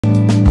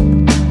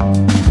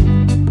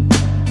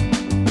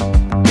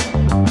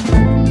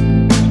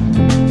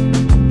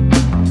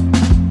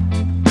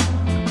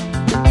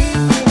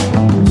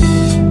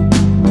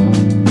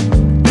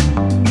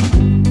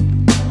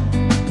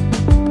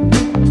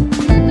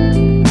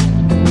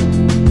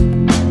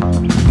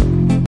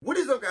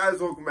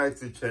welcome back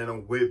to the channel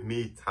with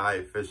me,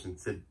 Ty Fishing.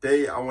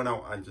 Today I went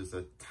out on just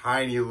a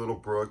tiny little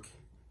brook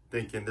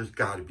thinking there's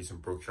got to be some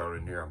brook trout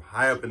in here. I'm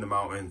high up in the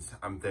mountains.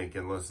 I'm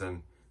thinking,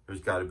 listen, there's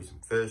got to be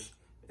some fish.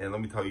 And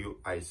let me tell you,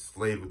 I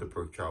slayed with the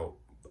brook trout,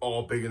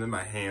 all bigger than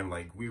my hand.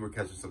 Like, we were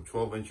catching some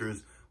 12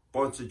 inchers,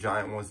 bunch of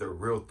giant ones that were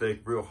real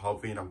thick, real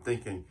healthy. And I'm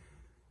thinking,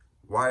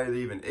 why are they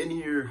even in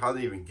here? How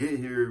they even get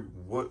here?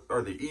 What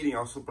are they eating? I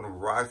was flipping on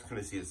rocks,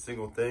 couldn't see a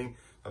single thing.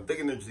 I'm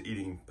thinking they're just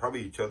eating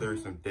probably each other,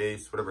 some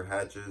dace, whatever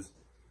hatches.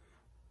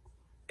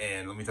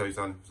 And let me tell you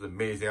something, it was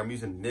amazing. I'm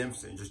using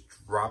nymphs and just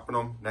dropping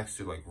them next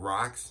to like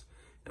rocks.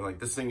 And like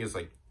this thing is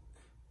like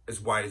as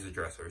wide as a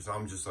dresser. So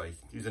I'm just like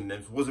using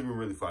nymphs. Wasn't even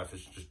really fly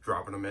fish, just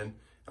dropping them in. And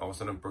all of a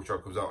sudden, a brook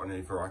trout comes out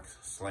underneath the rocks,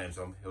 slams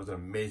them. It was an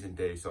amazing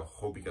day. So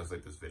hope you guys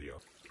like this video.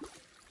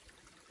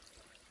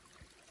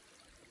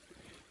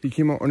 He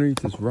came out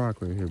underneath this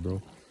rock right here,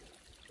 bro.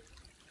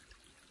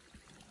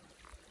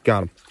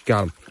 Got him,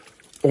 got him.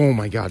 Oh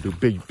my God, dude,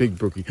 big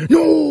brookie.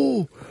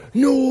 No,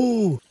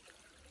 no.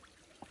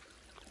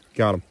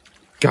 Got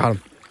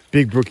him,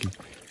 big brookie,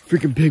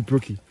 freaking big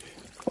brookie.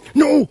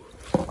 No,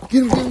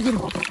 get him, get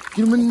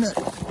him in the net.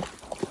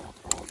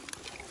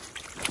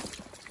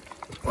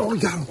 Oh, we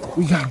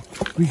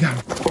got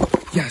him.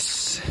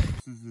 Yes.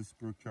 This is this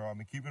brook trout. I've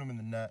been keeping him in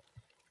the net.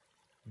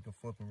 We can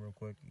flip him real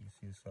quick. You can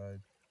see his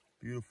side.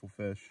 Beautiful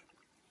fish.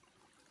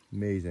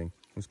 Amazing.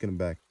 Let's get him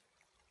back.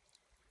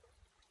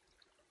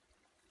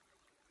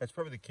 That's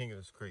probably the king of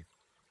this creek.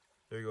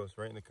 There he goes,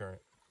 right in the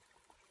current.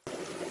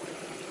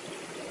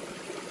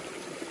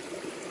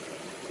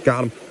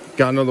 Got him.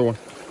 Got another one.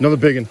 Another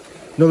big one.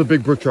 Another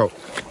big brook trout.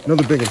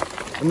 Another big one.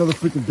 Another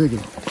freaking big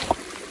one.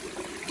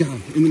 Got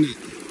him. In the net.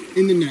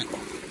 In the net.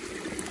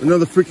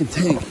 Another freaking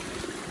tank.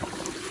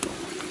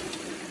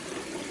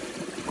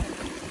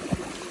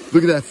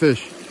 Look at that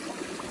fish.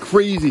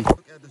 Crazy.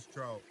 Look at this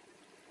trout.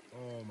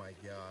 Oh my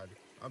God.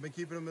 I've been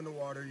keeping them in the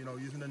water, you know,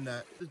 using a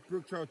net. This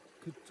brook trout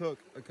took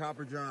a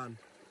copper john.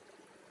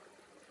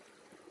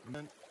 And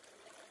then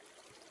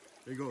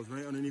there he goes,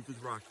 right underneath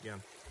this rock again.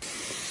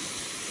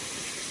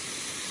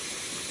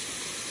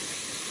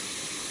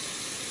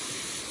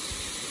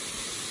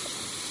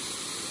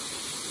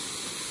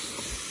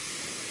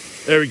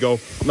 There we go.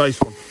 Nice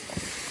one.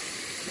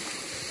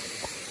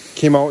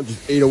 Came out and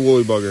just ate a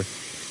woolly bugger.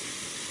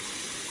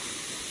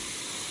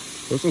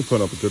 This one's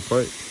putting up a good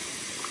fight.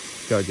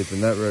 Gotta get the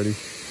net ready.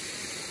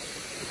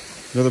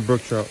 Another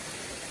brook trout.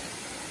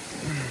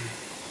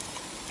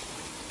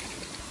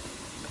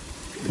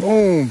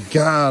 Boom,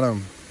 got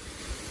him.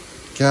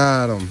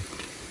 Got him.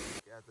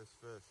 Got this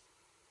fish.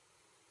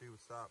 He would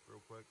stop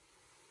real quick.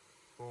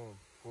 Boom,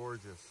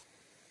 gorgeous.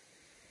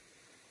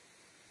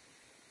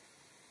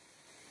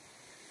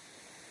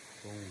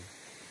 Boom.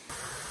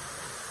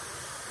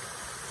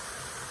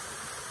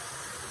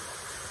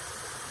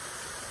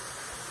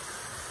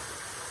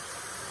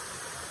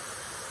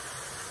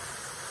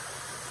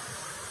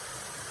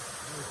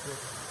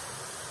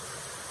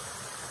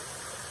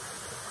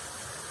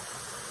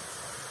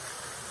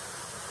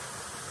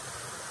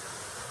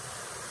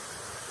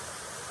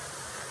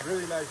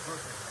 Really nice brook.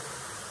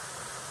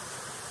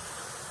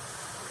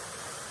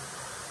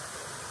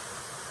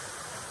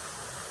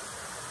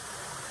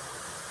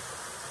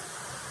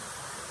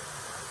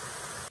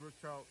 Brook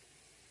trout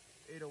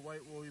ate a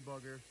white woolly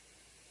bugger.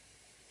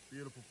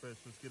 Beautiful fish.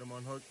 Let's get him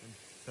unhooked and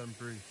set him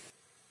free.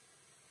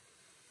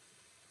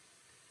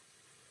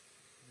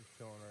 Just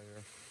chilling right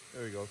here.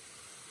 There we go.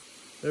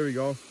 There we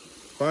go.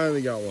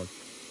 Finally got one.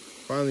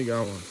 Finally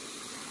got one.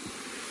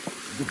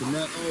 Get the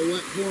net all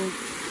wet for him.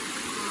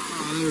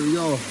 Oh, there we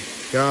go.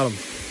 Got him.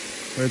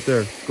 Right there.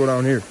 Let's go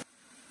down here.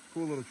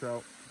 Cool little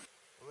trout.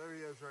 Well, there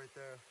he is right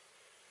there.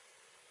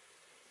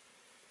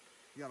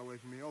 He got away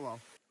from me. Oh well.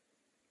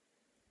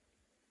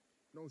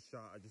 No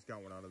shot. I just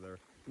got one out of there.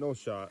 No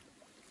shot.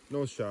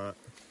 No shot.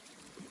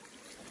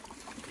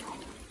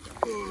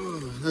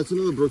 Oh, that's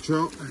another brook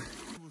trout.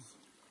 It was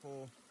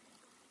full.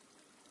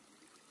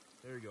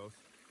 There he goes.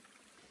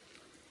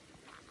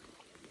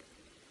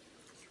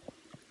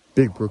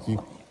 Big brookie.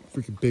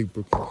 Freaking big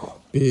brookie.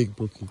 Big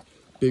brookie.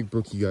 Big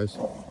brookie, guys.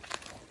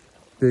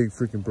 Big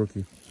freaking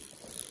brookie.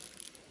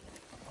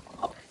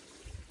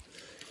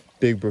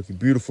 Big brookie.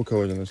 Beautiful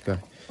colors on this guy.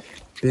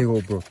 Big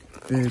old brook.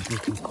 Big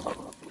brookie.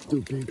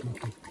 Dude, big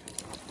brookie.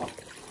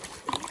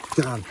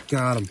 Got him.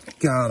 Got him.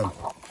 Got him.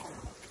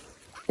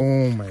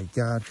 Oh my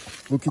God.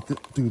 Look at the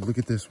dude, look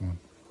at this one.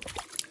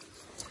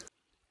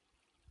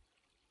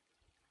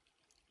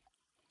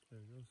 There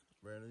he goes.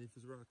 Right underneath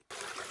his rock.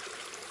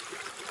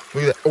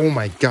 Look at that. Oh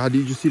my God. Did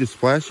you just see the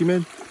splash he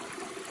made?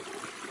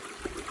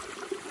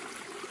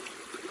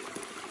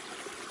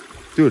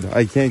 Dude,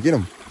 I can't get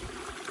him.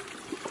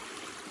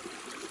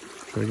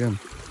 Try again.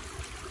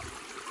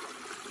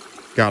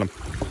 Got him.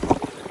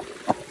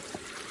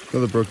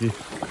 Another brookie.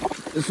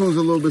 This one's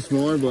a little bit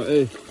smaller, but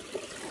hey,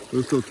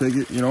 we'll still take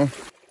it, you know.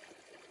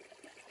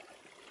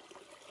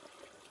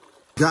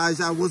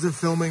 Guys, I wasn't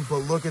filming, but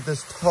look at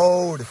this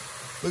toad.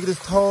 Look at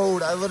this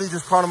toad. I literally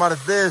just caught him out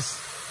of this.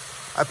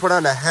 I put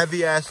on a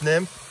heavy ass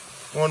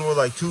nymph, one with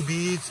like 2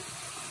 beads,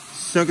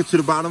 sunk it to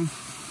the bottom,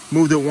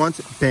 moved it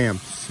once, bam,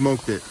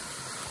 smoked it.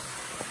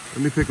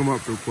 Let me pick them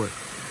up real quick.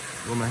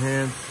 With my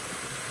hands.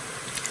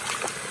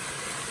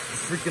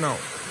 Freaking out.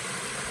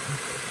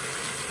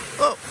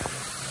 Oh,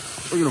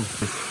 look at them.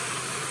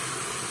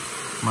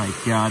 My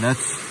God,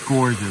 that's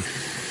gorgeous.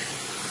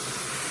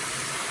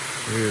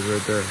 There he is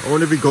right there. I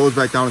wonder if he goes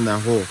back down in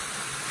that hole.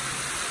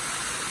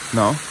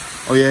 No?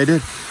 Oh yeah, he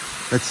did.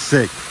 That's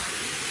sick.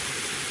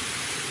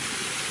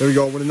 There we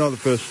go with another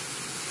fish.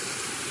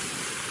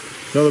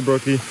 Another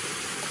brookie.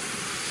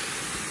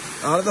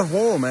 Out of the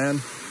hole, man.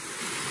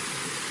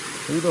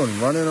 What are you doing?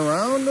 Running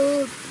around,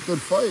 dude? Good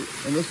fight.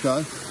 And this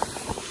guy.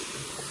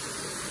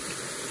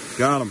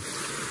 Got him.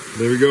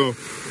 There we go.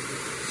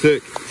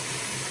 Sick.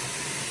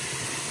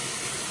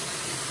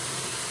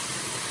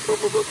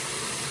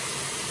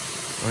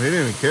 Oh, he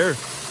didn't even care.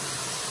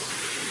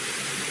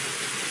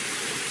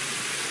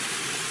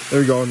 There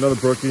we go, another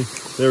brookie.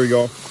 There we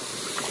go.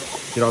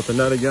 Get out the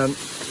net again.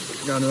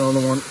 Got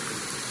another one.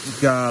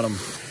 Got him.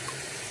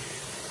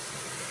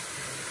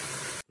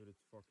 Dude,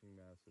 it's fucking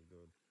massive,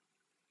 dude.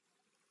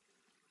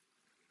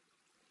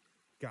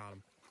 Got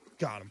him.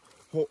 Got him.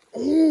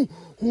 Oh,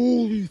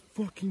 holy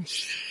fucking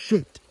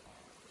shit.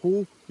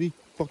 Holy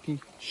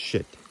fucking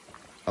shit.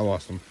 I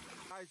lost him.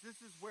 Guys,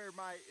 this is where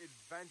my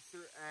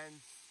adventure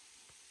ends.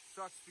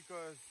 Sucks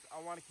because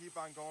I want to keep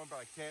on going, but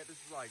I can't. This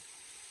is like,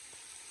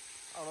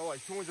 I don't know,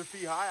 like 200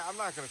 feet high. I'm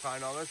not going to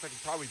climb all this. I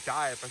could probably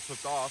die if I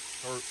slipped off,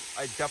 or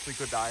I definitely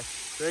could die.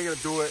 They ain't going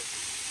to do it,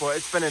 but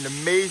it's been an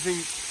amazing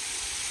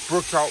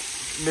brook trout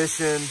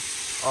mission.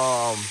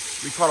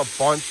 We caught a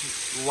bunch,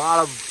 a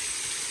lot of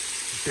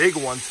big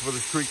ones for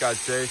this creek, I'd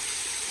say.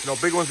 You know,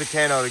 big ones in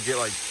Canada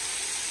get like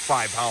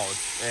 5 pounds,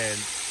 and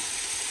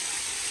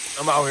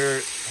I'm out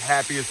here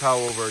happy as hell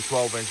over a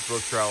 12-inch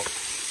brook trout,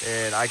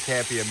 and I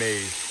can't be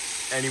amazed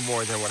any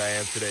more than what I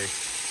am today.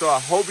 So I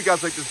hope you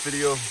guys like this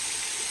video.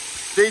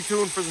 Stay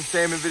tuned for some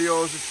salmon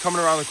videos. It's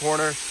coming around the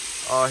corner.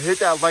 Hit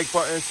that like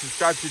button,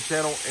 subscribe to the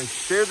channel, and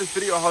share this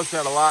video. It helps me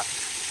out a lot.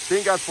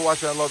 Thank you guys for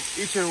watching. I love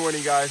each and every one of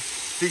you guys.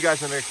 See you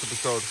guys in the next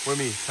episode with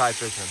me, Ty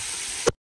Fishing.